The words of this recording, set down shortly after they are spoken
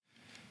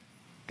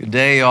Good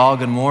day, y'all.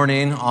 Good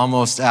morning,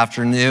 almost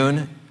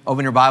afternoon.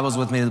 Open your Bibles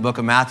with me to the book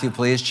of Matthew,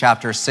 please.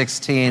 Chapter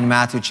 16,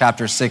 Matthew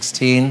chapter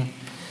 16.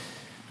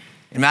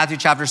 In Matthew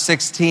chapter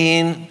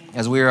 16,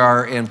 as we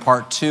are in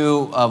part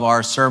 2 of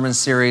our sermon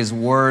series,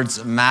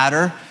 Words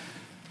Matter,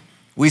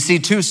 we see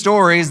two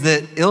stories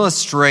that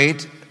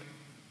illustrate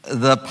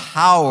the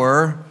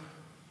power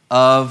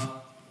of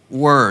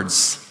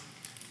words.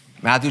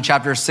 Matthew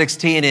chapter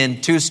 16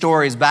 in two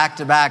stories back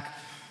to back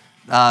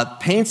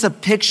paints a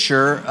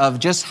picture of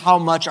just how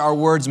much our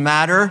words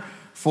matter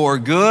for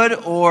good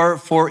or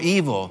for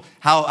evil.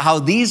 How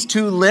these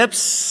two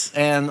lips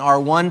and our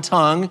one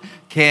tongue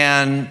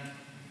can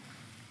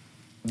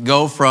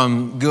go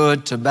from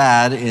good to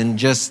bad in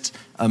just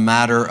a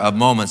matter of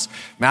moments.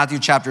 Matthew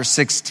chapter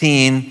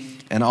 16,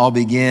 and I'll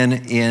begin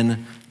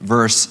in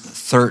verse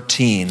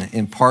 13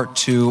 in part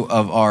 2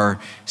 of our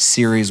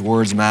series,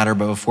 Words Matter.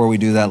 But before we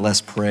do that,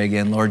 let's pray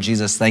again. Lord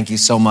Jesus, thank you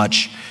so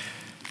much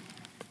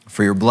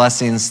for your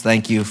blessings.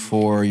 Thank you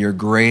for your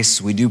grace.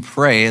 We do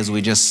pray, as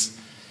we just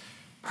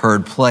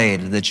heard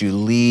played, that you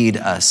lead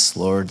us,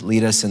 Lord.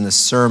 Lead us in this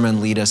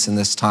sermon. Lead us in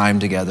this time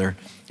together.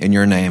 In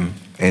your name,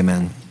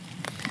 amen.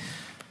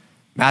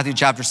 Matthew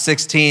chapter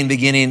 16,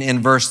 beginning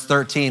in verse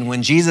 13.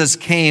 When Jesus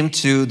came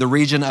to the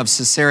region of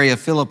Caesarea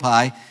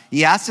Philippi,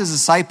 he asked his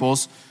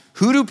disciples,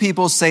 "Who do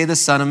people say the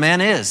Son of Man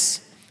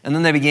is?" And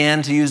then they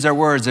began to use their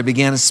words. They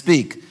began to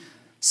speak.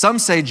 Some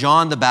say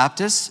John the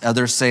Baptist,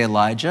 others say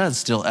Elijah, and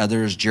still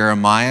others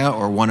Jeremiah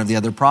or one of the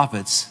other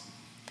prophets.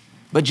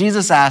 But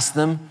Jesus asked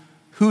them,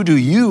 "Who do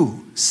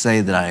you say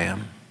that I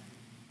am?"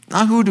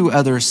 Not who do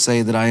others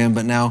say that I am,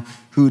 but now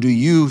who do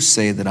you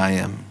say that I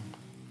am?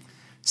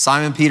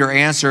 Simon Peter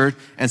answered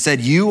and said,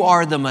 "You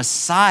are the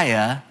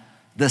Messiah,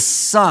 the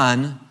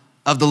Son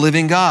of the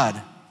living God."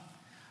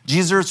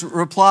 Jesus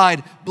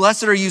replied,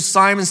 "Blessed are you,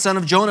 Simon, son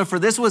of Jonah, for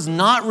this was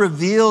not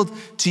revealed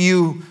to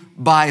you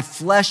by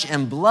flesh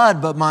and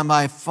blood, but by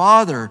my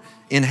Father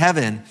in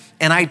heaven.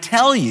 And I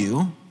tell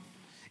you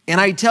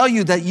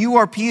that you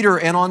are Peter,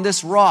 and on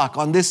this rock,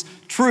 on this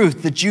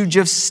truth that you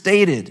just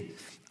stated,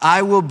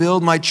 I will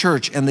build my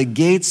church, and the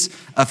gates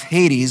of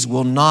Hades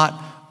will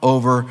not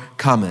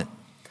overcome it."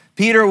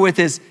 Peter, with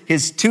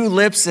his two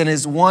lips and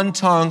his one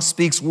tongue,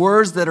 speaks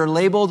words that are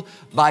labeled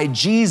by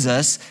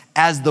Jesus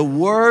as the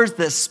words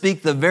that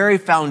speak the very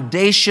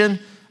foundation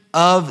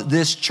of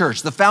this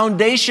church. The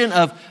foundation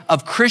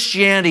of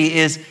Christianity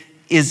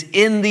is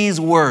in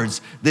these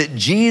words, that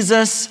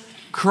Jesus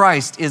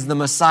Christ is the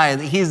Messiah,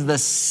 that he's the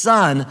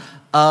Son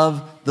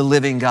of the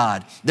living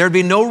God. There'd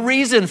be no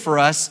reason for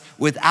us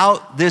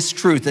without this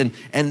truth.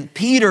 And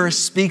Peter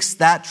speaks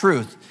that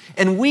truth.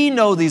 And we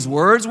know these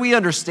words, we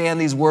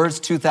understand these words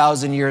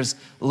 2,000 years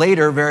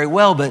later very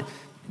well,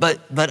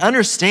 but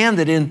understand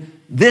that in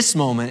this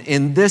moment,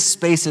 in this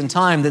space and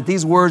time, that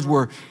these words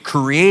were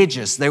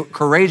courageous. They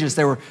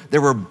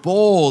were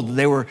bold.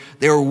 They were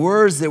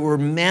words that were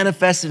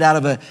manifested out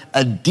of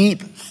a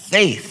deep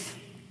faith.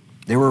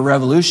 They were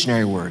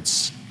revolutionary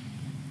words.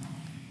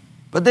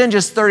 But then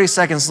just 30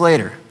 seconds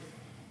later,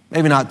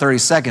 maybe not 30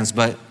 seconds,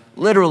 but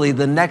literally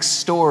the next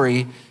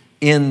story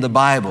in the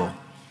Bible.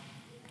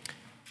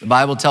 The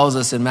Bible tells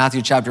us in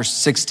Matthew chapter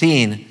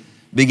 16,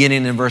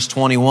 beginning in verse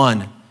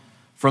 21,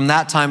 from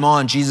that time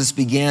on, Jesus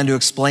began to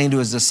explain to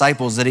his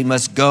disciples that he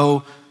must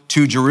go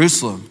to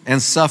Jerusalem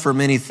and suffer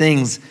many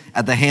things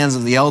at the hands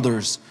of the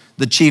elders,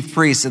 the chief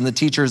priests, and the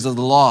teachers of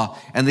the law,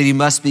 and that he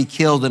must be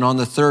killed and on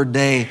the third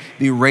day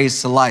be raised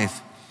to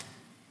life.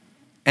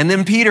 And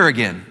then Peter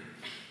again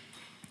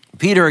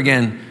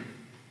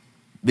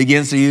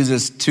begins to use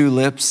his two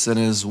lips and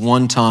his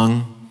one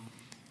tongue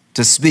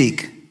to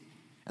speak.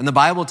 And the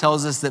Bible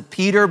tells us that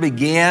Peter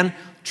began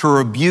to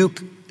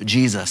rebuke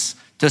Jesus,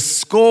 to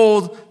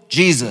scold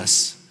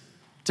Jesus,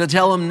 to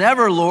tell him,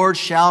 "Never, Lord,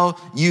 shall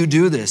you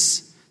do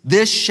this.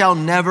 This shall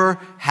never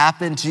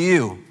happen to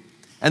you."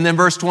 And then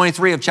verse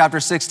 23 of chapter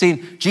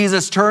 16,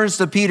 Jesus turns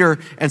to Peter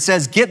and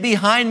says, "Get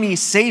behind me,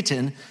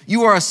 Satan.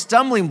 You are a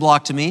stumbling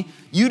block to me.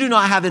 You do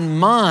not have in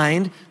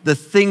mind the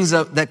things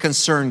that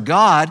concern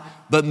God,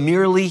 but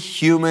merely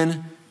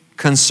human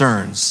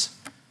concerns."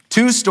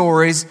 Two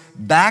stories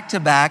back to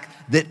back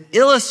that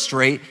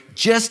illustrate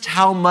just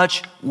how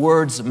much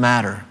words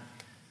matter.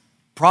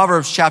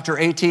 Proverbs chapter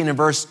 18 and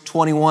verse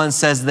 21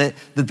 says that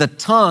the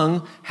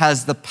tongue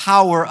has the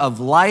power of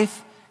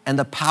life and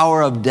the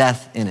power of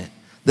death in it.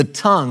 The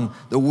tongue,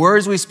 the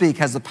words we speak,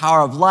 has the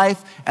power of life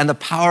and the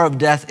power of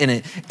death in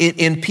it.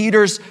 In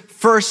Peter's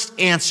first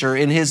answer,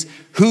 in his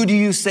 "Who do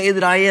you say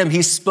that I am?"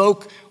 he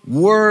spoke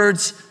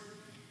words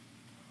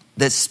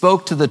that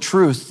spoke to the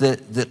truth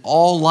that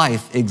all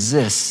life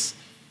exists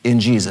in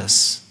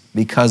Jesus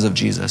because of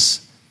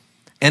Jesus.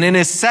 And in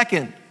his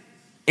second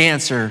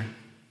answer,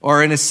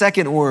 or in his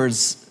second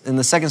words, in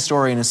the second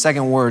story, in his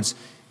second words,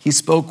 he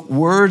spoke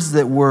words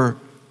that were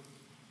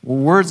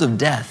words of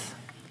death.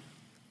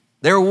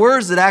 They were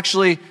words that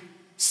actually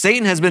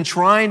Satan has been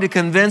trying to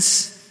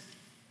convince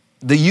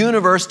the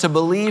universe to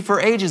believe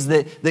for ages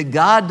that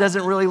God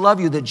doesn't really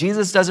love you, that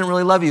Jesus doesn't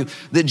really love you,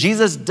 that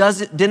Jesus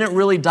didn't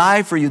really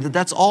die for you, that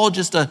that's all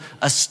just a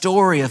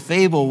story, a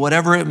fable,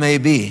 whatever it may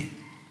be.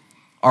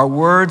 Our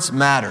words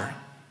matter.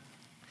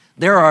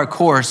 There are, of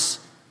course,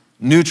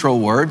 neutral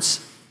words.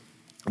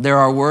 There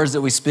are words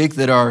that we speak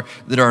that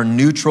are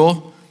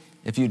neutral.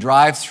 If you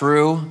drive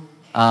through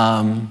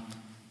a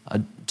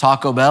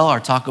Taco Bell, our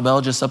Taco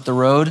Bell just up the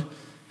road,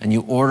 and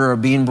you order a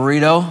bean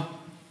burrito,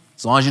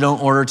 as long as you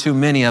don't order too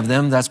many of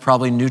them, that's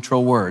probably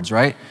neutral words,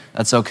 right?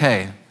 That's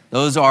okay.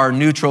 Those are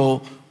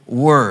neutral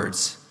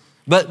words.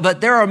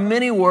 But there are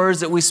many words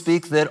that we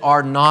speak that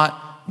are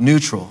not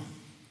neutral.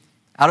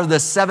 Out of the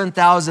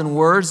 7,000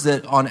 words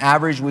that on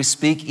average we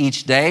speak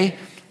each day,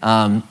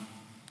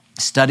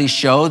 studies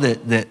show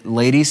that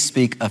ladies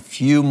speak a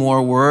few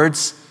more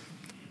words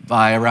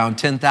by around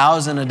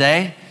 10,000 a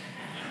day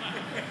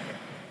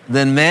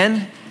than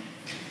men.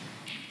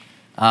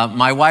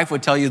 My wife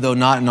would tell you, though,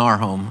 not in our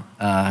home.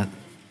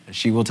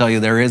 She will tell you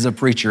there is a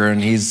preacher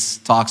and he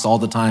talks all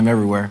the time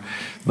everywhere.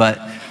 But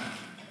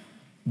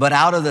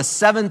out of the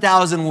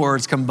 7,000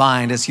 words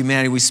combined as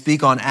humanity, we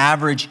speak on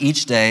average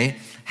each day.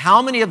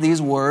 How many of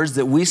these words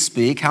that we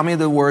speak, how many of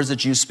the words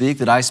that you speak,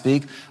 that I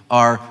speak,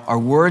 are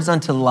words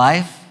unto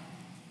life?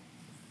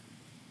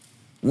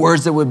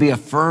 Words that would be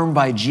affirmed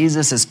by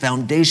Jesus as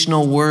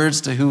foundational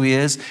words to who he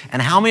is?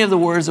 And how many of the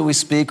words that we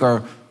speak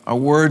are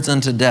words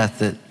unto death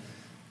that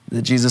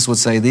Jesus would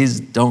say, these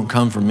don't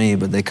come from me,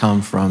 but they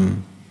come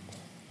from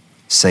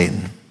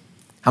Satan?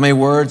 How many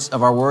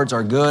of our words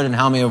are good and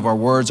how many of our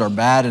words are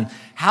bad? And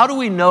how do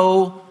we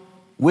know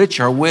which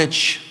are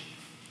which?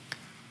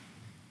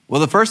 Well,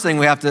 the first thing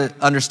we have to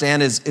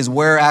understand is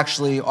where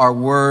actually our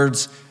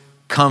words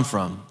come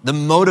from. The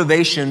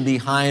motivation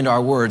behind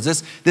our words.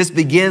 This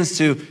begins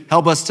to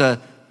help us to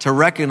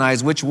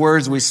recognize which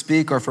words we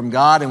speak are from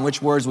God and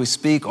which words we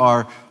speak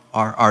are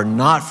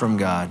not from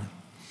God.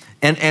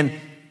 And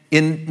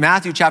in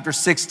Matthew chapter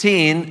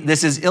 16,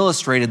 this is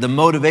illustrated, the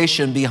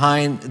motivation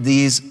behind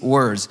these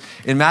words.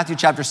 In Matthew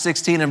chapter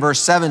 16 and verse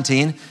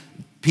 17,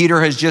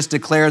 Peter has just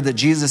declared that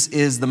Jesus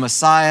is the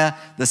Messiah,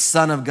 the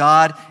Son of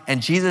God.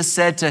 And Jesus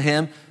said to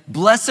him,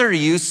 "Blessed are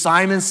you,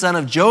 Simon, son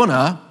of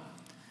Jonah,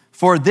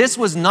 for this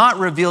was not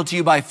revealed to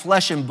you by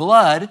flesh and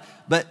blood,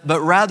 but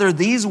rather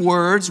these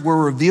words were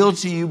revealed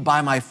to you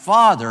by my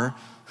Father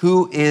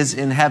who is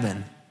in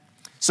heaven."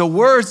 So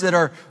words that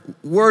are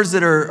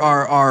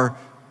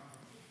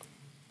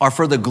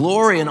for the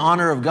glory and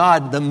honor of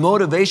God, the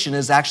motivation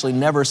is actually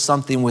never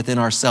something within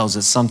ourselves.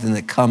 It's something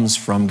that comes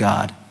from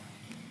God.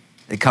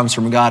 It comes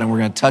from God, and we're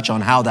going to touch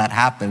on how that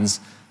happens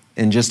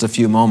in just a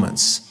few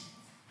moments.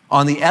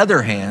 On the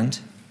other hand,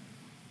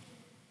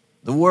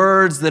 the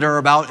words that are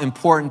about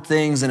important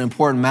things and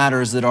important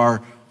matters that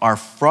are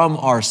from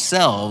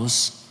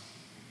ourselves,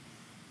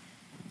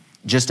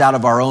 just out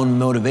of our own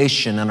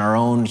motivation and our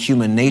own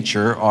human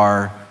nature,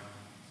 are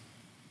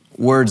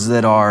words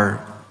that are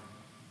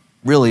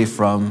really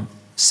from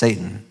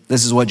Satan.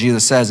 This is what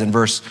Jesus says in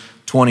verse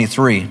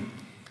 23.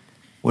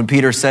 When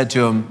Peter said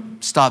to him,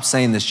 "Stop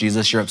saying this,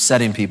 Jesus. You're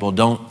upsetting people.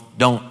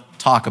 Don't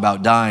talk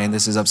about dying.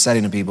 This is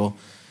upsetting to people."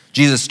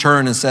 Jesus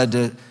turned and said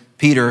to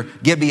Peter,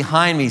 "Get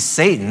behind me,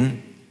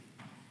 Satan.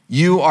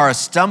 You are a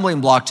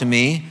stumbling block to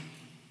me."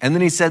 And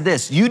then he said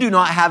this, "You do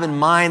not have in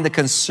mind the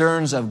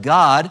concerns of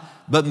God,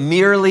 but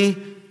merely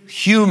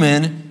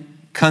human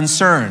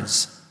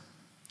concerns."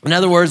 In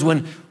other words,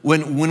 when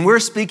we're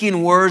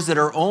speaking words that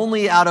are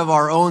only out of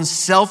our own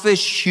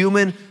selfish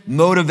human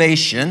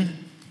motivation,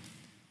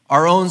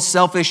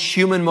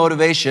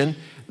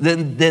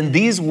 then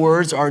these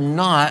words are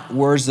not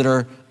words that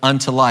are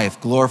unto life,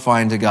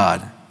 glorifying to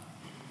God.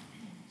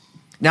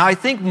 Now, I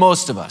think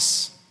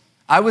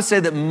I would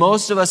say that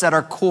most of us at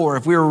our core,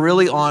 if we were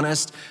really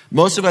honest,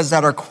 most of us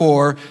at our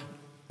core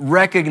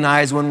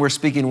recognize when we're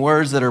speaking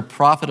words that are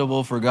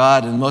profitable for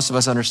God, and most of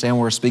us understand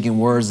when we're speaking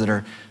words that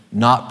are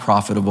not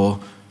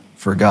profitable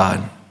for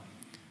God.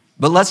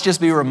 But let's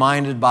just be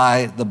reminded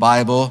by the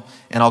Bible,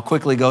 and I'll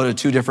quickly go to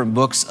two different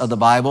books of the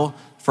Bible.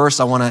 First,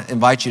 I want to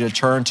invite you to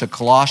turn to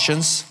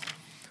Colossians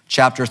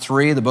chapter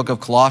 3, the book of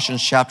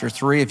Colossians chapter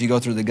 3, if you go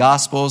through the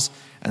Gospels,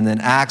 and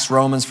then Acts,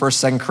 Romans, 1st,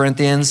 2nd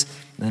Corinthians,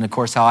 and then, of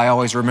course, how I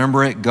always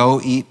remember it,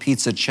 go eat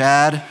pizza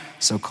Chad.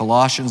 So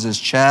Colossians is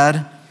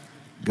Chad.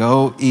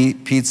 Go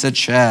eat pizza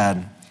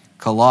Chad.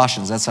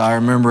 Colossians, that's how I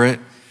remember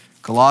it.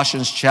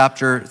 Colossians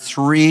chapter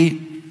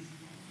 3.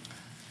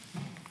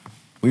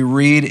 We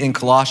read in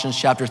Colossians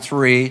chapter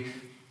 3,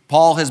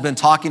 Paul has been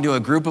talking to a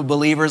group of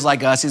believers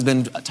like us. He's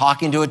been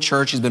talking to a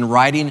church. He's been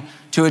writing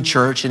to a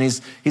church, and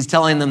he's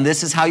telling them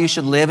this is how you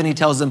should live. And he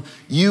tells them,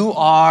 you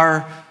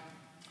are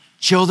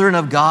children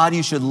of God.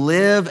 You should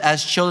live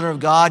as children of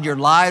God. Your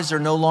lives are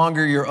no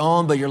longer your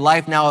own, but your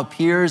life now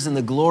appears in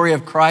the glory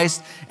of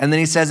Christ. And then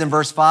he says in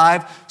verse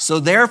 5, so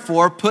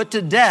therefore put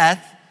to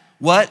death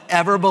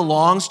whatever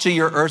belongs to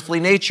your earthly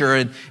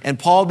nature. And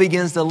Paul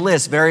begins to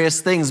list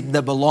various things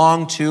that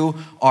belong to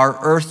our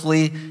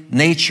earthly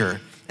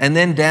nature. And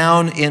then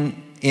down in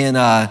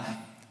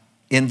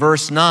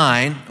verse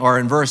 9, or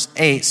in verse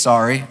 8,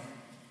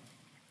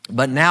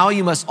 But now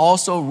you must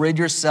also rid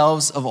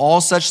yourselves of all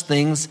such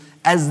things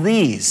as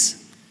these.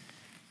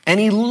 And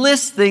he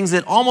lists things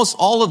that almost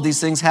all of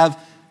these things have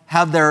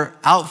their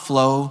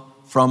outflow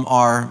from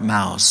our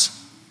mouths.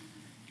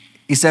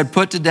 He said,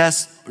 put to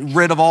death,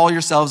 rid of all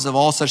yourselves of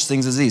all such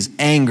things as these: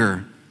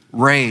 anger,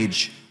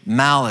 rage,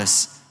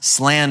 malice,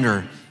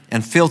 slander,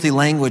 and filthy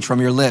language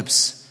from your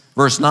lips.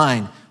 Verse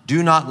 9,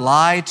 do not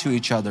lie to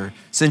each other,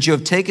 since you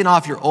have taken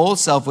off your old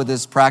self with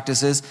its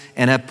practices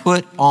and have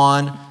put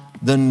on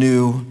the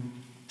new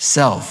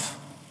self.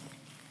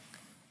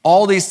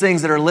 All these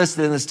things that are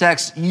listed in this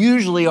text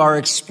usually are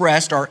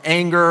expressed, our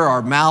anger,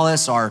 our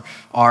malice, our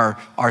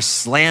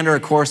slander,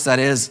 of course, that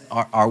is,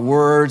 our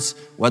words,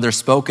 whether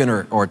spoken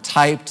or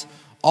typed.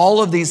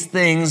 All of these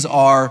things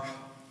are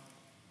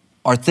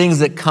things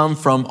that come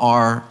from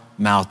our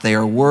mouth. They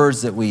are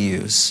words that we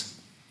use.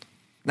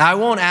 Now, I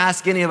won't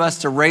ask any of us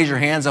to raise your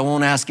hands. I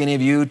won't ask any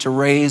of you to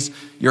raise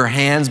your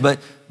hands, but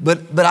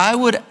I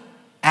would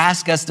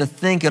ask us to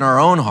think in our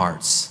own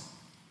hearts.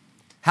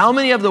 How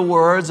many of the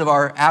words of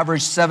our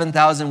average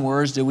 7,000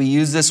 words did we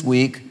use this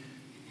week,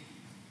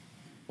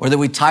 or that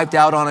we typed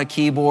out on a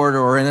keyboard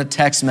or in a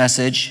text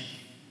message,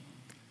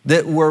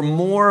 that were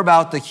more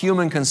about the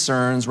human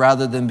concerns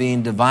rather than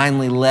being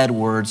divinely led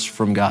words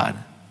from God?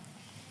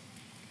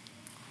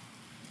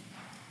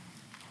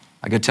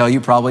 I could tell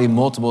you probably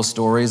multiple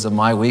stories of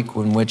my week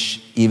in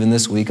which even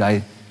this week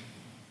I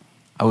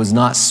was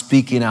not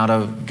speaking out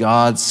of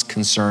God's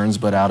concerns,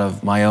 but out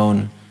of my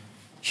own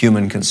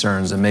human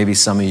concerns, and maybe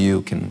some of you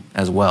can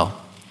as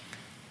well.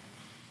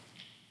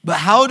 But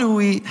how do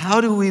we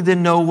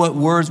then know what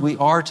words we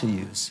are to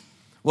use?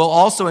 Well,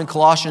 also in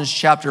Colossians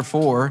chapter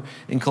 4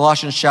 and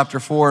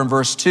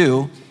verse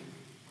 2,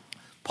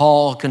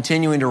 Paul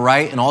continuing to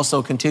write and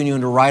also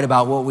continuing to write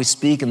about what we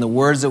speak and the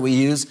words that we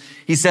use.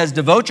 He says,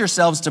 devote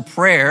yourselves to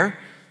prayer,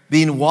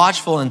 being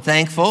watchful and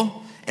thankful,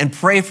 and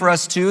pray for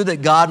us too,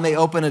 that God may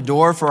open a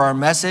door for our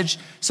message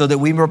so that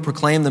we may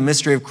proclaim the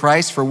mystery of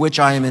Christ, for which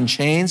I am in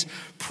chains.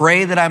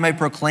 Pray that I may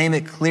proclaim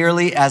it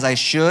clearly as I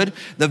should.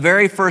 The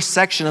very first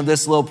section of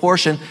this little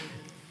portion,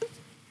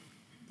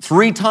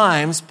 3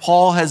 times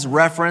Paul has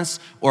referenced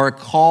or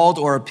called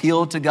or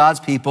appealed to God's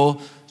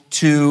people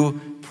to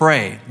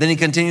pray. Then he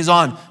continues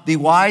on, be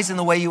wise in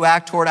the way you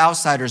act toward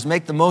outsiders.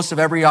 Make the most of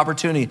every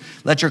opportunity.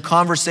 Let your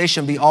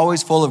conversation be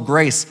always full of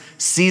grace,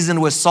 seasoned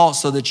with salt,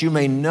 so that you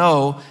may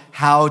know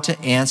how to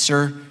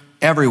answer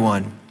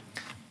everyone.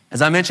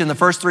 As I mentioned, the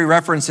first 3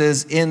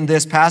 references in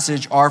this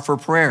passage are for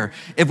prayer.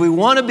 If we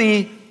want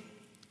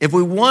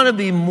to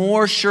be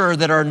more sure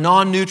that our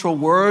non-neutral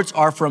words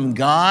are from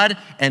God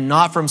and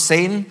not from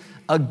Satan,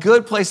 a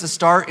good place to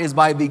start is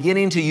by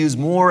beginning to use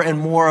more and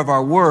more of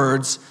our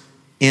words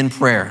in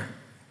prayer.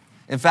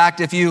 In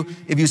fact, if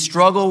you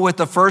struggle with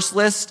the first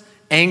list,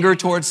 anger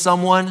towards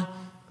someone,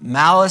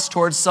 malice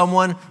towards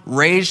someone,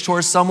 rage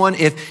towards someone,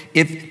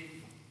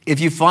 if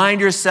you find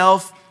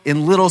yourself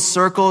in little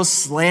circles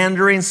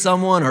slandering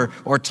someone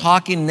or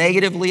talking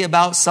negatively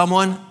about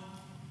someone,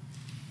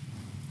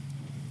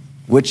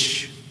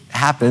 which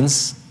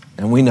happens,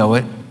 and we know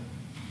it.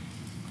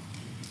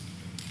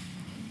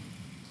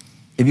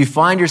 If you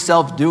find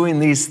yourself doing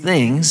these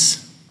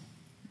things,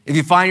 if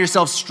you find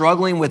yourself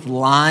struggling with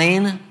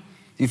lying,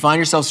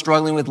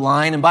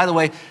 and by the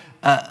way,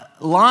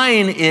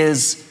 lying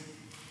is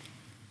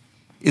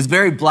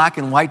very black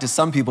and white to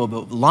some people,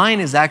 but lying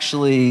is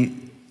actually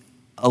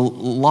a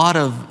lot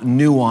of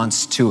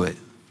nuance to it.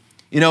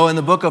 You know, in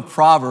the book of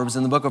Proverbs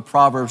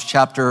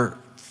chapter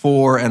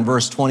 4 and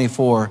verse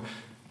 24,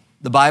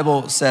 the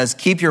Bible says,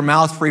 keep your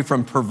mouth free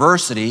from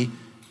perversity,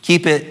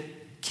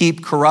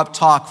 keep corrupt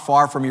talk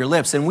far from your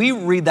lips. And we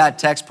read that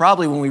text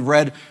probably when we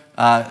read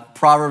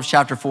Proverbs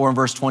chapter 4 and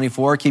verse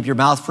 24, keep your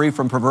mouth free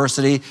from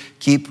perversity,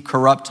 keep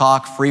corrupt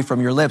talk free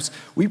from your lips.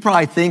 We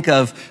probably think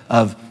of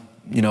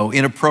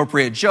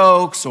inappropriate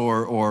jokes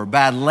or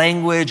bad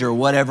language or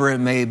whatever it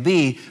may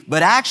be.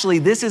 But actually,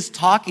 this is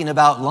talking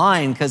about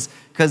lying because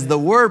the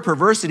word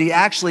perversity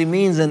actually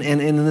means, and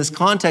in this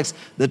context,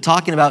 it's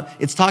talking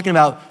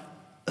about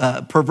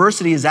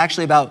perversity is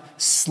actually about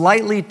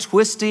slightly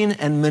twisting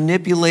and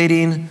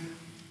manipulating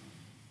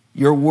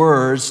your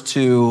words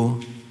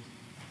to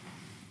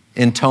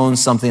intone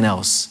something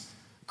else.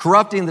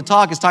 Corrupting the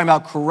talk is talking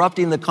about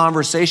corrupting the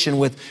conversation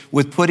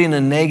with putting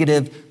a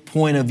negative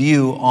point of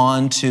view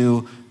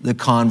onto the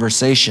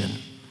conversation.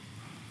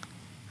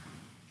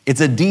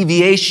 It's a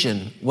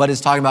deviation, what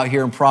is talking about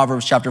here in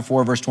Proverbs chapter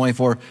 4, verse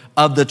 24,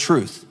 of the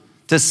truth.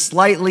 To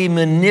slightly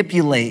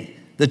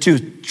manipulate the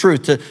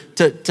truth,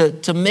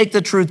 to make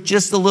the truth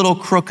just a little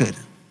crooked.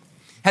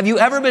 Have you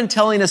ever been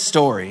telling a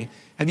story?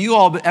 Have you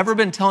all ever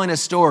been telling a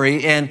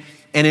story and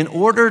in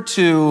order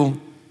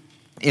to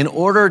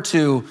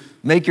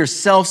make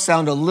yourself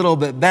sound a little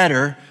bit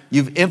better,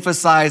 you've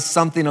emphasized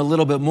something a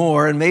little bit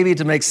more, and maybe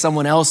to make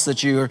someone else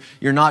that you're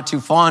not too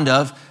fond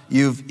of,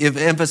 you've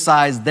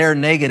emphasized their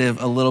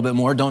negative a little bit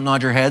more. Don't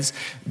nod your heads.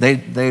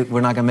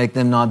 We're not going to make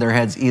them nod their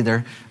heads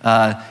either.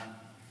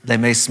 They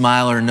may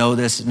smile or know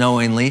this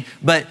knowingly,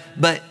 but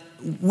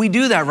we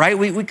do that, right?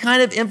 We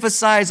kind of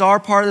emphasize our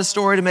part of the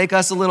story to make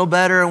us a little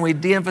better, and we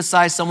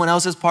de-emphasize someone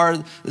else's part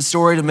of the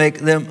story to make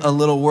them a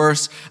little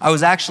worse. I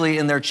was actually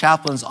in their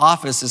chaplain's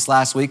office this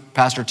last week.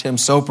 Pastor Tim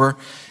Soper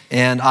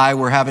and I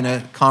were having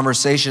a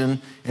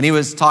conversation, and he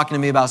was talking to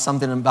me about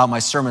something about my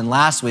sermon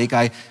last week.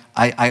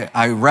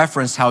 I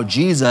referenced how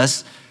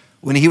Jesus,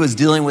 when he was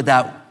dealing with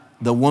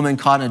the woman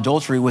caught in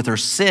adultery with her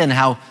sin,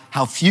 how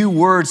few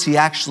words he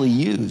actually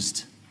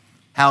used.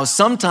 How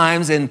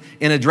sometimes in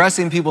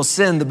addressing people's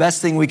sin, the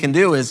best thing we can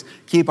do is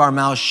keep our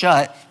mouths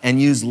shut and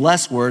use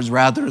less words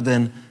rather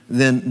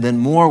than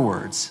more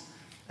words.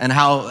 And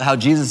how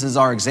Jesus is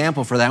our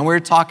example for that. And we were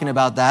talking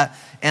about that.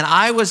 And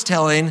I was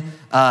telling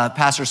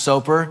Pastor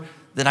Soper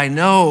that I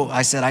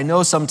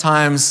know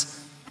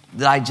sometimes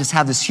that I just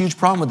have this huge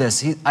problem with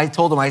this. I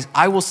told him,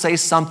 I will say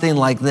something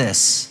like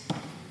this.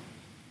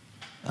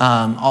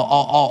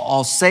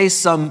 I'll say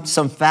some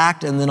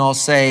fact, and then I'll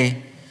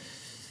say,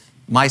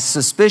 my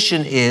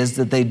suspicion is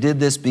that they did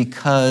this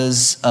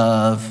because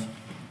of,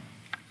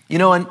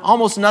 and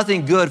almost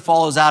nothing good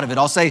follows out of it.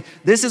 I'll say,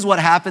 this is what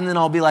happened, and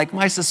I'll be like,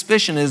 my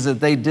suspicion is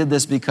that they did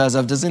this because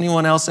of. Does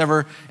anyone else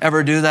ever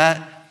do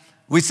that?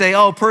 We say,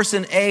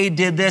 person A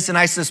did this, and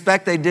I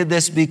suspect they did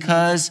this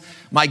because.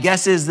 My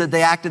guess is that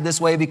they acted this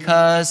way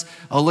because.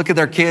 Look at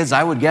their kids.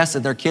 I would guess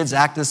that their kids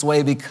act this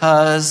way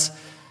because.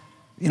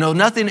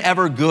 Nothing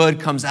ever good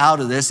comes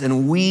out of this,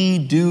 and we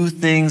do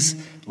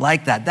things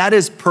like that. That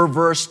is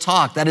perverse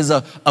talk. That is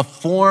a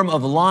form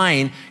of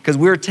lying, because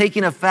we're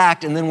taking a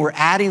fact and then we're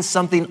adding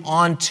something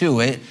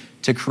onto it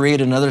to create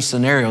another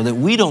scenario that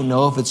we don't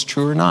know if it's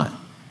true or not.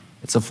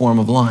 It's a form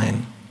of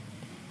lying.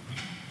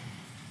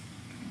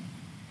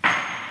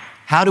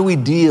 How do we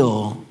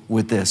deal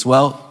with this?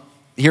 Well,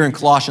 here in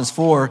Colossians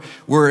 4,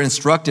 we're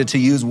instructed to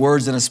use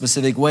words in a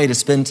specific way, to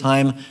spend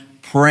time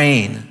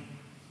praying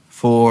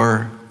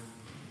for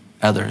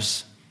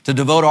others, to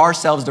devote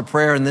ourselves to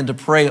prayer and then to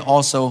pray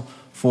also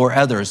for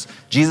others.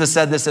 Jesus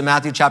said this in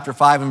Matthew chapter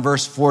 5 and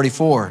verse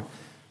 44.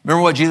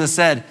 Remember what Jesus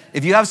said?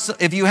 If you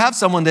have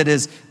someone that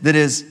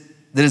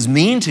is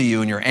mean to you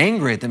and you're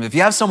angry at them, if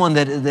you have someone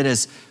that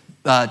has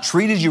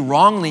treated you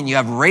wrongly and you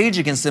have rage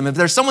against them, if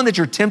there's someone that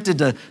you're tempted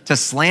to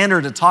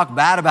slander, to talk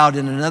bad about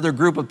in another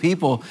group of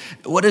people,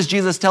 what does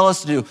Jesus tell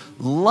us to do?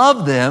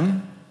 Love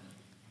them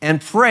and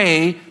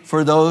pray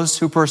for those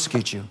who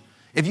persecute you.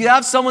 If you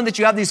have someone that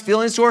you have these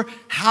feelings for,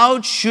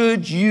 how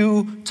should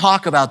you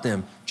talk about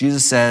them?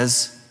 Jesus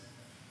says,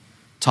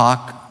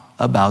 talk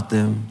about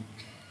them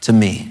to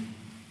me.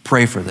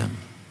 Pray for them.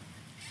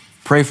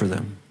 Pray for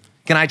them.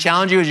 Can I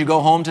challenge you as you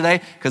go home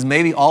today? Because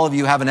maybe all of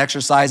you have an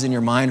exercise in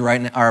your mind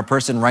right now, or a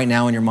person right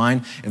now in your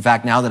mind. In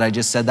fact, now that I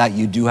just said that,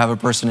 you do have a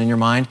person in your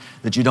mind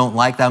that you don't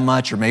like that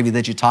much, or maybe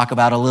that you talk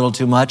about a little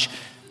too much.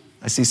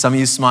 I see some of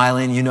you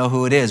smiling. You know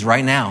who it is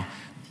right now.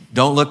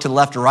 Don't look to the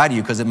left or right of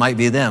you, because it might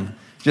be them.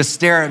 Just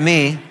stare at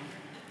me.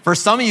 For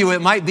some of you,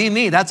 it might be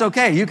me. That's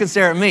okay. You can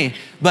stare at me.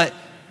 But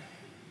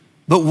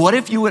what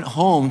if you went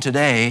home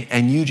today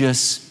and you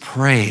just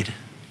prayed,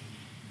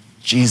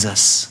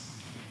 Jesus,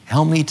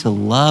 help me to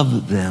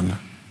love them.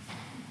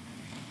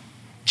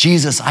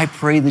 Jesus, I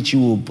pray that you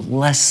will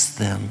bless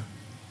them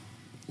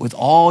with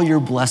all your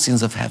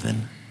blessings of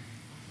heaven.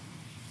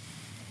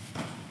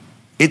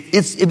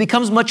 It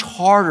becomes much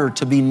harder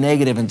to be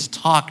negative and to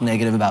talk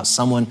negative about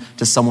someone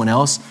to someone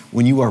else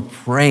when you are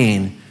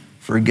praying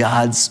for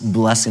God's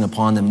blessing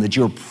upon them, that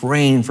you're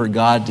praying for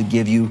God to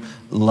give you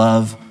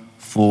love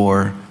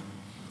for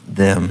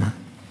them.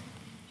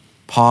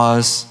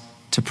 Pause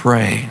to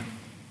pray.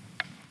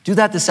 Do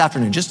that this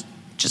afternoon. Just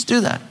do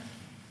that.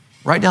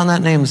 Write down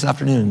that name this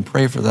afternoon and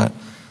pray for that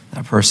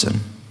person.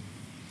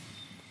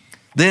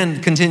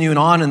 Then continuing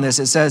on in this,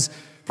 it says,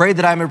 pray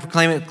that I may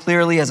proclaim it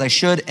clearly as I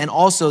should. And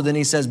also then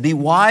he says, be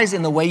wise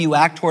in the way you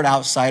act toward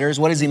outsiders.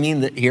 What does he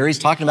mean here? He's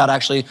talking about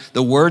actually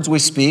the words we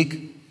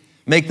speak.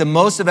 Make the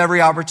most of every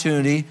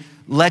opportunity.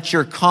 Let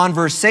your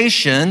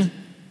conversation,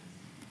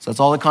 so that's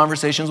all the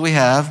conversations we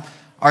have,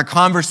 our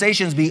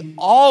conversations be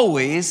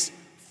always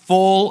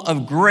full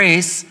of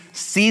grace,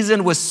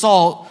 seasoned with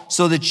salt,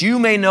 so that you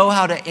may know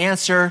how to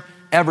answer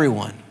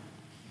everyone.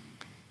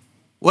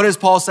 What is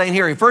Paul saying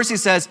here? First he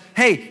says,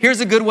 hey,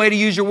 here's a good way to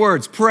use your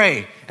words,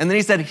 pray. And then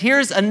he said,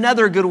 here's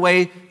another good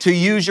way to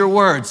use your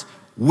words,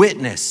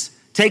 witness.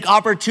 Take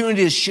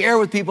opportunity to share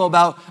with people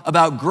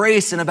about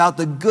grace and about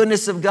the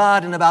goodness of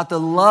God and about the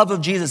love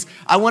of Jesus.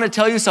 I want to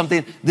tell you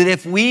something, that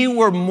if we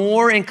were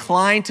more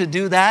inclined to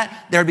do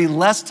that, there'd be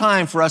less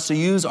time for us to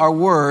use our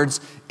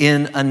words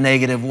in a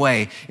negative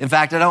way. In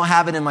fact, I don't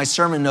have it in my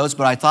sermon notes,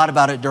 but I thought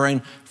about it during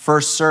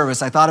first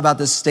service. I thought about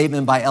this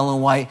statement by Ellen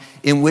White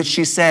in which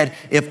she said,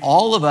 if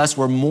all of us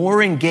were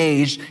more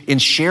engaged in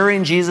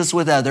sharing Jesus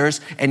with others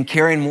and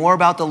caring more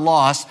about the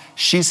lost,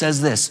 she says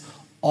this,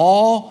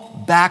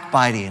 all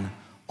backbiting,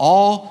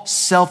 all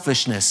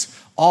selfishness,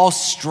 all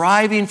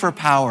striving for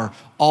power,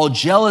 all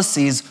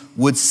jealousies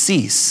would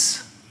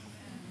cease.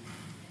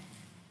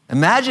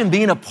 Imagine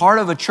being a part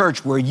of a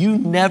church where you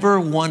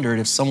never wondered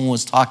if someone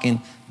was talking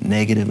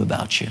negative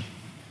about you.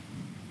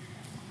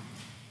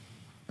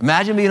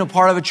 Imagine being a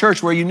part of a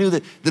church where you knew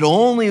that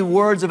only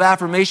words of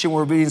affirmation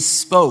were being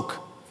spoke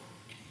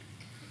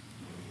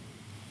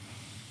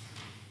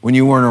when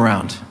you weren't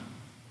around.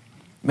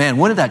 Man,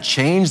 wouldn't that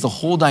change the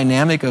whole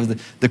dynamic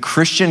of the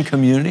Christian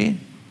community?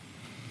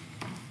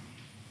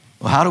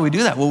 Well, how do we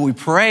do that? Well, we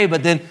pray,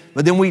 but then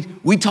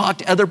we talk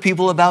to other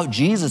people about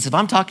Jesus. If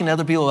I'm talking to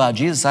other people about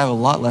Jesus, I have a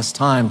lot less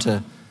time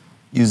to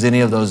use any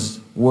of those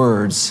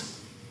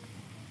words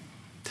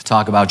to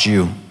talk about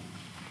you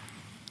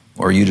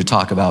or you to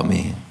talk about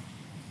me.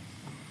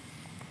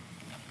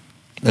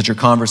 Let your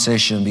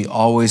conversation be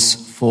always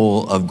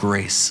full of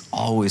grace,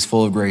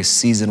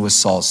 seasoned with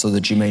salt, so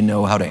that you may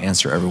know how to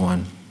answer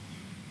everyone.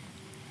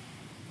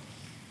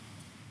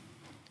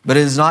 But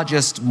it is not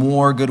just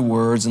more good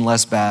words and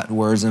less bad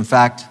words. In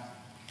fact,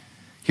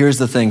 here's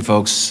the thing,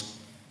 folks.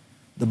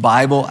 The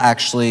Bible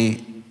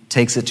actually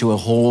takes it to a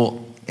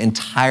whole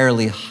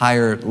entirely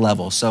higher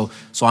level. So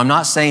I'm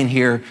not saying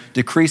here,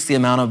 decrease the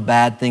amount of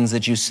bad things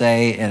that you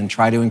say and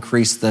try to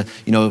increase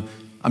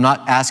I'm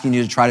not asking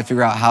you to try to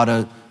figure out how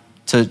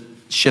to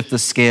shift the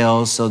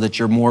scales so that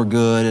you're more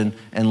good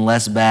and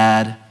less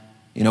bad.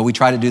 We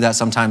try to do that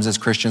sometimes as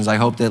Christians. I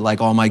hope that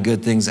all my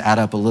good things add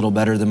up a little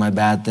better than my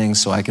bad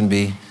things so I can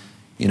be,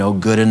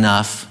 good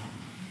enough.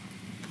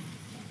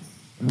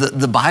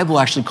 The Bible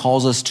actually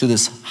calls us to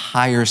this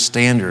higher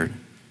standard,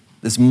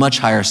 this much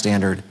higher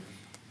standard.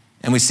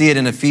 And we see it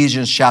in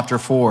Ephesians chapter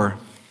 4.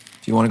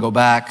 If you want to go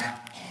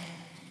back,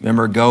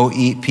 remember, Go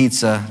Eat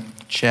Pizza,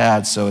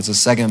 Chad. So it's a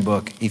second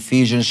book,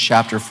 Ephesians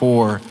chapter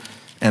 4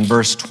 and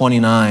verse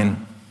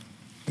 29.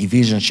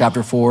 Ephesians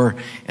chapter 4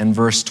 and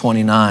verse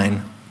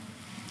 29.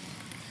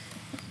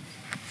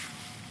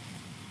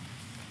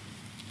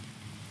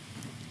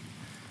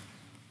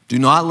 Do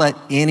not let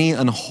any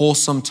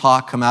unwholesome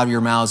talk come out of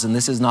your mouths. And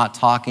this is not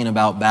talking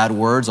about bad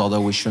words,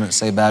 although we shouldn't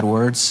say bad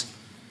words.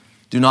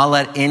 Do not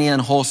let any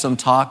unwholesome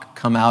talk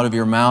come out of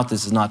your mouth.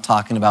 This is not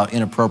talking about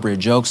inappropriate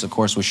jokes. Of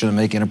course, we shouldn't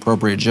make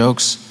inappropriate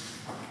jokes.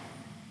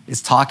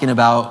 It's talking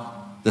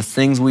about the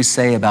things we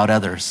say about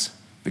others.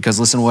 Because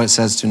listen to what it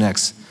says to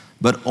next.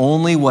 But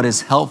only what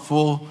is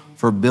helpful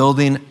for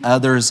building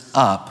others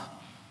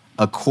up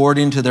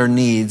according to their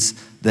needs,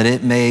 that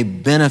it may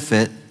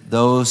benefit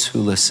those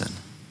who listen.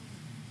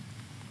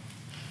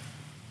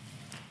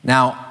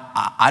 Now,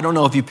 I don't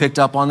know if you picked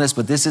up on this,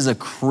 but this is a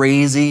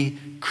crazy,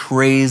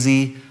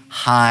 crazy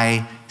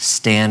high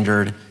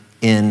standard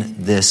in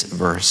this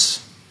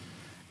verse.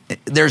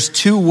 There's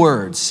two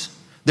words.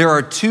 There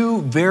are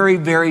two very,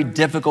 very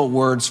difficult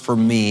words for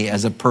me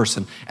as a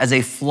person. As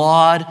a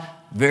flawed,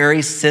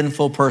 very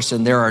sinful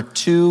person, there are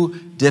two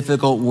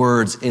difficult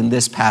words in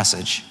this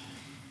passage.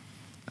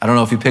 I don't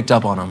know if you picked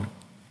up on them.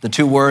 The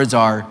two words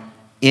are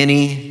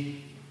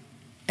any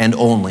and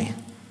only.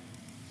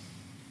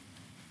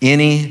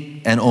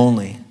 Any and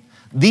only.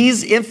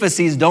 These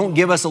emphases don't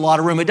give us a lot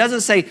of room. It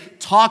doesn't say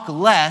talk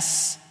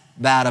less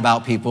bad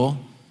about people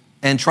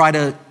and try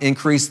to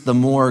increase the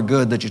more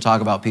good that you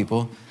talk about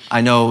people.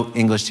 I know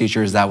English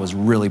teachers, that was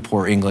really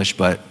poor English,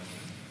 but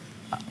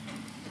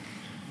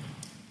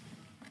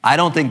I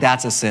don't think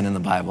that's a sin in the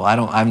Bible.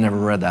 I've never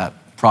read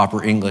that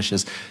proper English.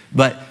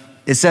 But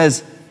it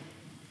says,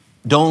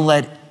 don't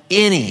let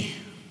any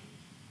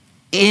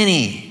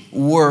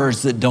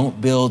words that don't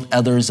build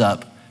others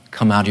up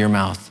come out of your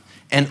mouth.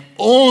 And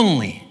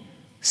only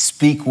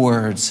speak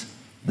words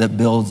that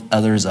build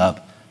others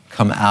up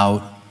come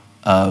out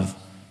of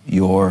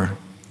your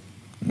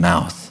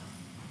mouth.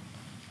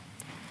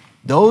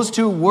 Those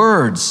two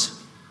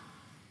words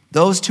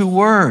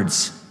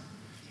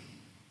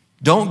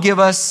don't give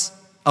us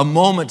a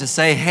moment to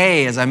say,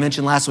 hey, as I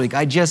mentioned last week,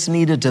 I just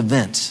needed to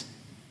vent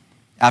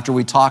after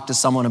we talked to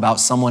someone about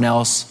someone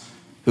else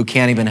who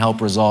can't even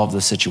help resolve the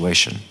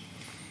situation.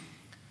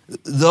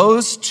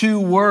 Those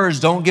two words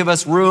don't give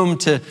us room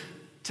to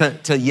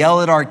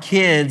yell at our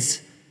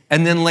kids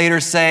and then later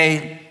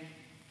say,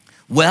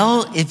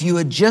 well, if you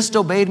had just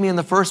obeyed me in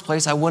the first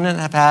place, I wouldn't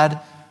have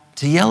had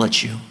to yell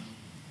at you.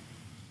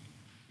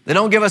 They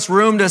don't give us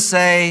room to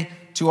say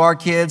to our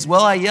kids,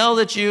 well, I yelled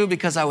at you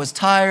because I was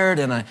tired,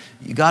 and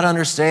you got to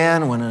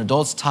understand when an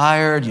adult's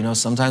tired,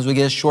 sometimes we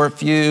get a short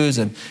fuse,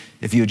 and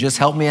if you just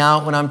help me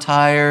out when I'm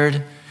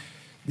tired,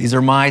 these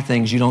are my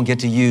things. You don't get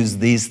to use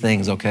these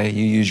things, okay?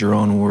 You use your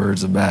own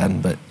words of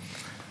bad, but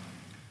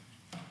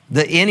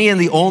the any and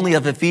the only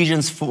of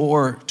Ephesians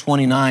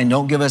 4:29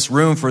 don't give us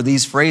room for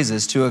these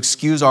phrases to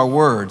excuse our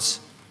words,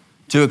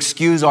 to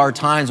excuse our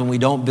times when we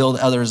don't build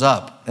others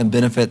up and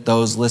benefit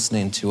those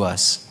listening to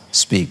us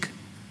speak.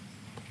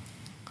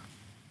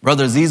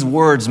 Brothers, these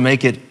words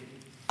make it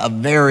a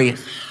very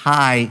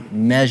high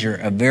measure,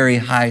 a very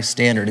high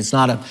standard. It's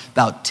not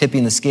about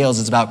tipping the scales.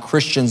 It's about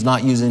Christians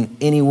not using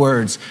any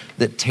words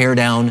that tear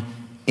down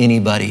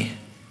anybody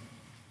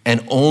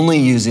and only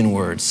using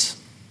words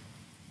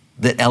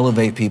that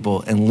elevate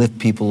people and lift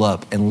people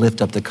up and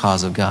lift up the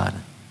cause of God.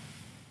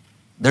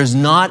 There's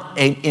not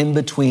an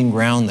in-between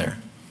ground there.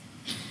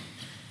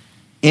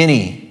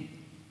 Any,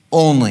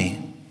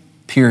 only,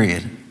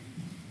 period.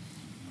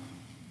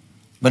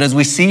 But as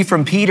we see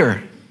from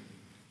Peter,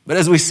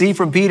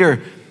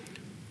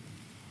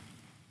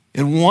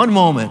 In one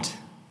moment,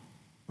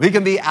 we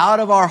can be out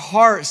of our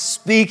heart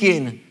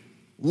speaking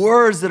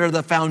words that are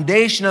the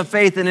foundation of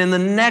faith, and in the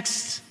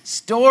next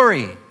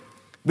story,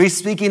 be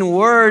speaking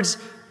words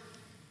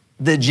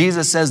that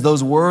Jesus says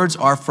those words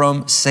are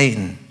from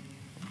Satan.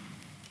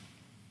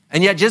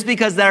 And yet, just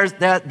because there's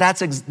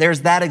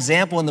that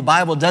example in the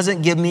Bible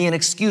doesn't give me an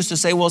excuse to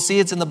say, well, see,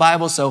 it's in the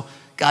Bible, so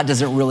God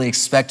doesn't really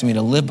expect me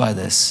to live by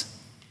this.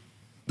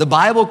 The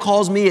Bible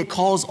it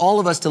calls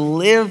all of us to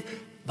live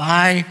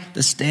by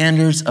the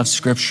standards of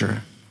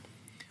Scripture.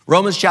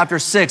 Romans chapter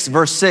 6,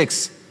 verse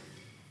 6,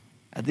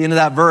 at the end of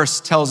that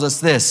verse tells us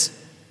this.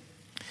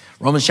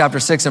 Romans chapter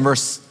 6 and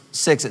verse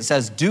 6, it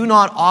says, do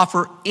not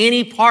offer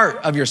any part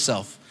of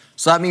yourself.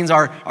 So that means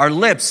our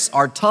lips,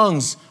 our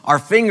tongues, our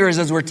fingers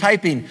as we're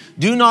typing.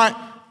 Do not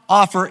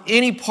offer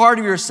any part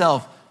of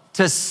yourself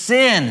to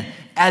sin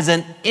as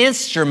an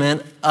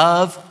instrument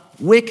of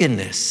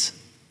wickedness.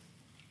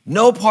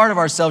 No part of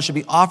ourselves should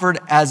be offered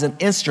as an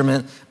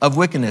instrument of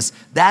wickedness.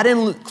 That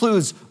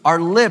includes our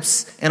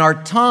lips and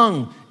our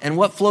tongue and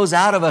what flows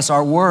out of us,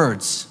 our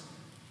words.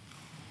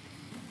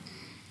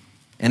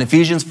 In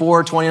Ephesians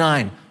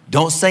 4:29,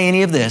 don't say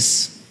any of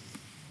this,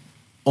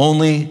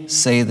 only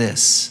say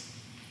this.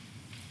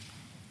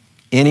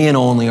 Any and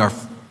only are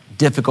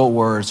difficult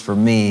words for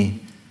me,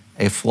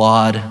 a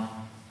flawed,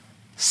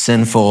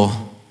 sinful,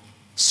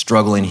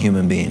 struggling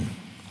human being.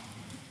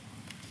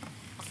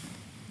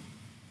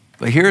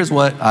 But here's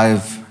what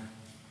I've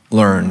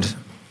learned.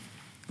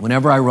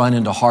 Whenever I run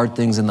into hard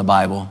things in the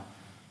Bible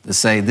to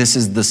say this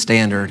is the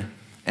standard,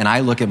 and I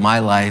look at my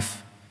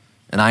life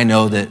and I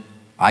know that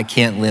I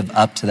can't live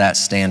up to that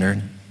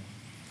standard,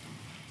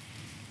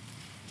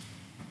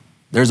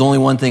 there's only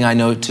one thing I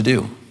know to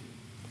do.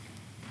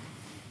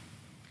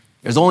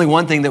 There's only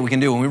one thing that we can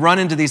do. When we run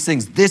into these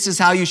things, this is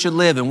how you should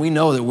live, and we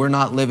know that we're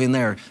not living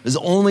there. There's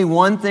only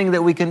one thing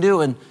that we can do,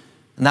 and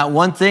that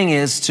one thing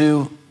is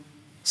to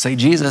say,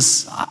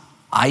 Jesus,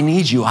 I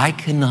need you. I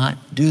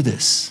cannot do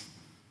this.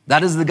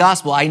 That is the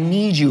gospel. I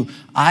need you.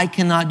 I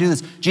cannot do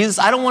this. Jesus,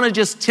 I don't want to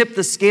just tip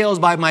the scales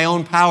by my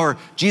own power.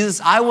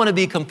 Jesus, I want to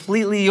be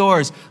completely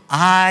yours.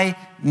 I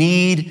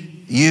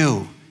need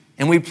you.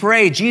 And we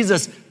pray,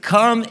 Jesus,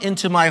 come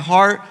into my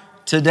heart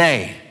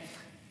today.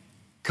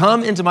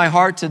 Come into my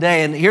heart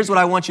today. And here's what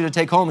I want you to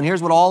take home. And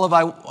here's what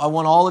I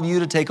want all of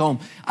you to take home.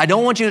 I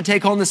don't want you to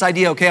take home this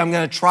idea, okay, I'm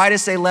going to try to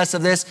say less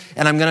of this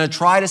and I'm going to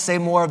try to say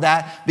more of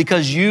that,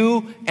 because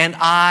you and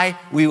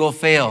we will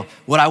fail.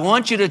 What I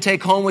want you to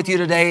take home with you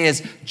today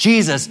is,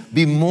 Jesus,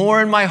 be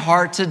more in my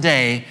heart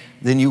today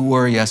than you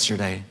were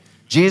yesterday.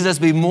 Jesus,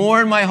 be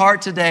more in my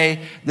heart today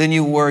than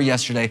you were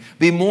yesterday.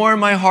 Be more in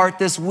my heart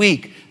this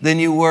week than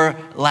you were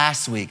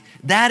last week.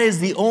 That is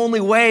the only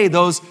way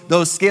those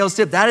scales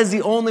tip. That is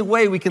the only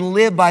way we can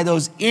live by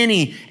those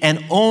any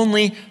and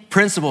only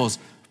principles.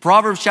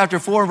 Proverbs chapter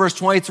 4 verse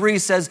 23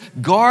 says,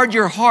 guard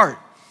your heart,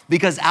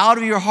 because out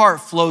of your heart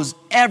flows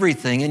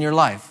everything in your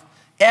life.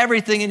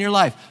 Everything in your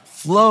life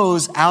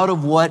flows out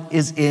of what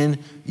is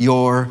in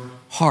your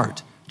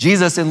heart.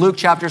 Jesus in Luke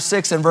chapter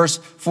 6 and verse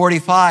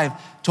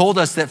 45 told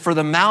us that for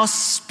the mouth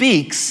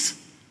speaks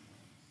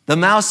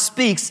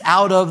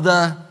out of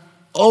the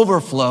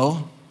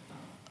overflow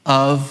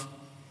of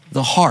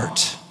the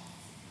heart.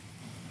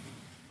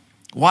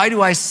 Why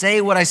do I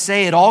say what I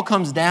say? It all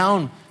comes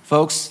down,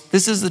 folks.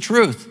 This is the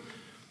truth.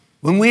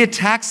 When we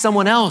attack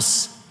someone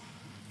else,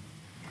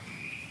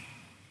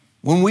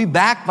 when we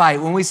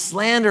backbite, when we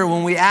slander,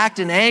 when we act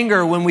in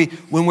anger, when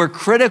we're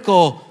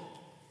critical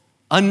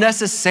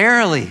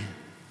unnecessarily,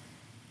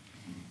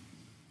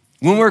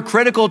 when we're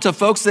critical to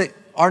folks that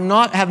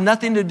have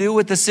nothing to do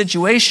with the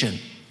situation,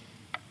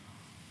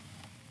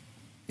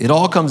 it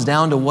all comes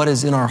down to what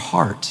is in our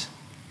heart.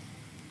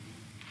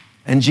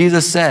 And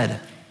Jesus said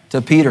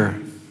to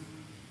Peter,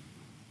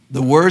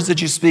 the words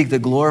that you speak that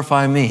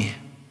glorify me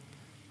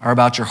are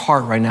about your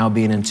heart right now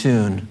being in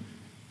tune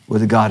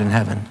with God in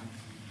heaven.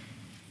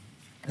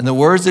 And the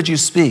words that you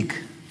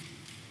speak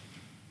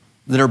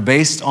that are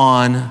based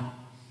on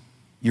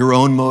your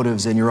own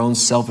motives and your own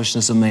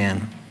selfishness of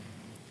man,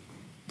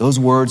 those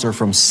words are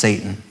from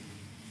Satan.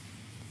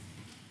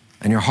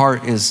 And your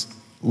heart is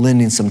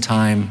lending some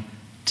time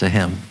to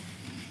him.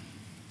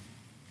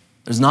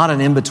 There's not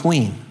an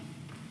in-between.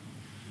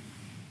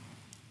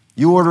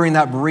 You ordering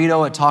that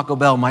burrito at Taco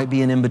Bell might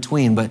be an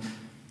in-between,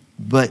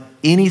 but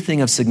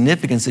anything of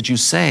significance that you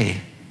say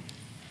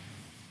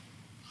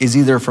is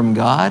either from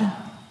God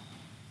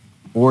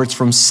or it's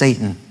from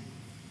Satan.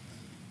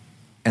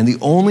 And the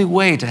only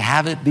way to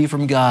have it be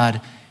from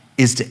God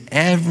is to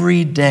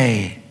every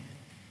day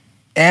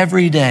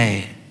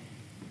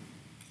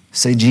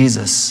say,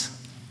 Jesus,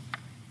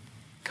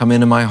 come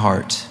into my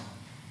heart.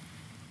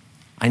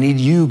 I need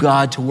you,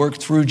 God, to work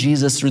through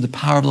Jesus, through the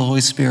power of the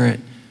Holy Spirit,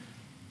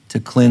 to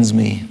cleanse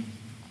me.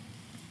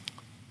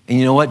 And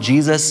you know what?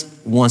 Jesus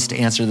wants to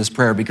answer this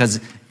prayer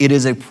because it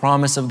is a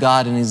promise of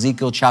God in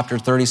Ezekiel chapter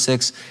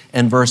 36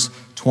 and verse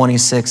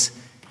 26,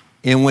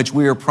 in which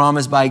we are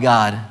promised by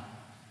God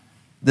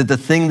that the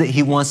thing that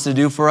he wants to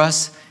do for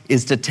us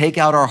is to take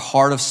out our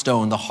heart of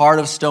stone, the heart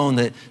of stone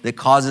that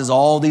causes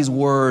all these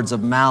words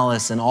of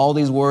malice and all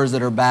these words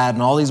that are bad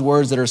and all these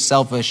words that are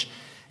selfish.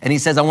 And he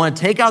says, I want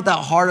to take out that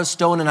heart of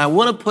stone and I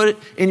want to put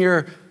in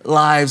your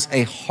lives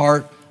a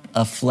heart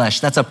of flesh.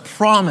 That's a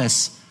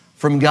promise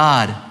from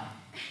God.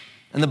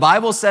 And the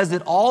Bible says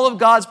that all of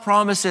God's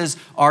promises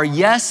are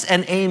yes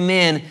and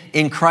amen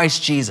in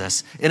Christ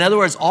Jesus. In other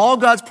words, all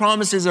God's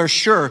promises are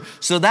sure.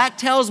 So that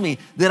tells me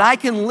that I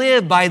can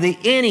live by the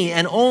any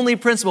and only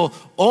principle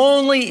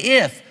only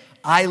if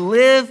I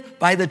live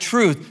by the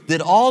truth that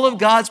all of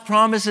God's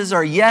promises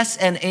are yes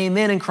and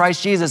amen in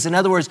Christ Jesus. In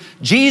other words,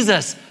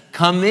 Jesus,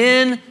 come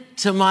in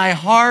to my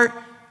heart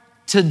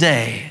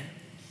today.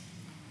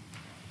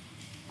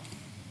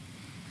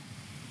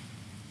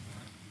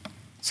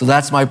 So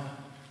that's my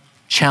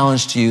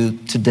challenge to you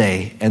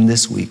today and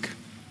this week.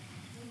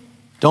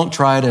 Don't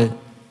try to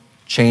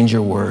change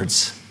your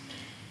words.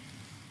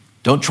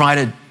 Don't try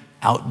to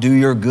outdo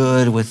your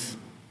bad with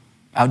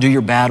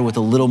a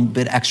little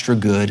bit extra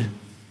good. Have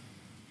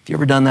you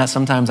ever done that?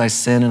 Sometimes I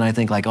sin and I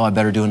think like, oh, I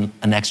better do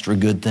an extra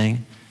good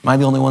thing. Am I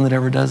the only one that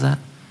ever does that?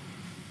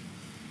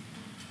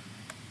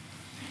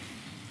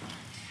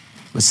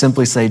 But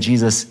simply say,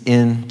 Jesus,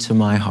 into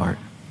my heart.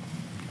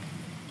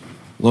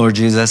 Lord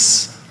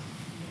Jesus,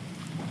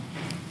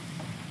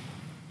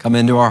 come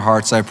into our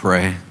hearts, I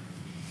pray,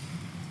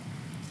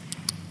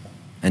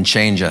 and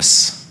change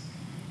us,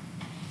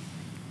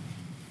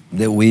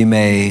 that we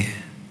may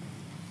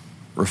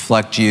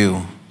reflect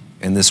you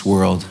in this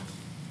world.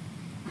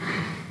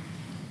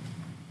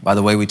 By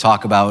the way we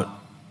talk about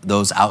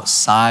those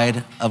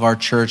outside of our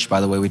church, by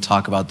the way we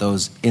talk about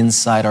those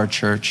inside our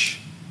church,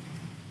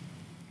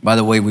 by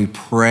the way we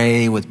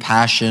pray with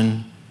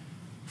passion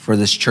for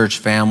this church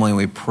family,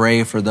 we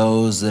pray for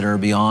those that are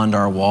beyond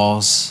our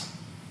walls.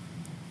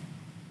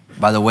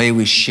 By the way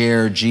we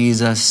share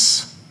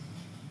Jesus,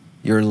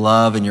 your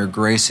love and your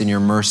grace and your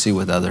mercy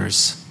with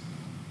others.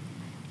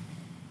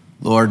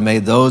 Lord, may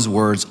those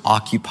words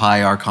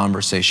occupy our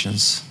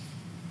conversations,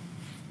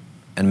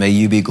 and may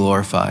you be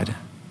glorified.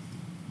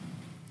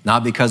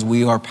 Not because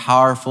we are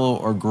powerful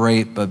or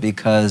great, but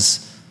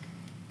because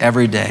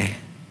every day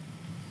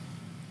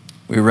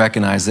we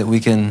recognize that we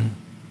can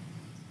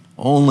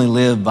only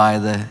live by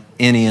the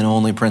any and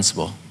only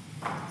principle.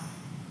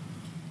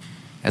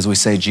 As we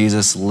say,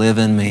 Jesus, live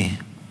in me,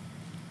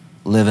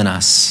 live in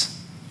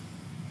us,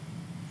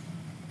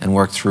 and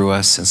work through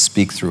us and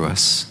speak through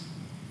us.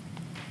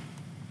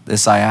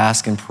 This I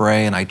ask and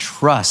pray, and I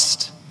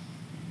trust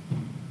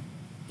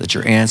that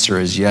your answer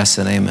is yes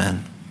and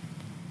amen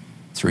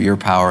through your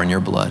power and your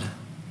blood.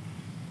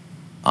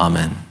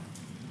 Amen.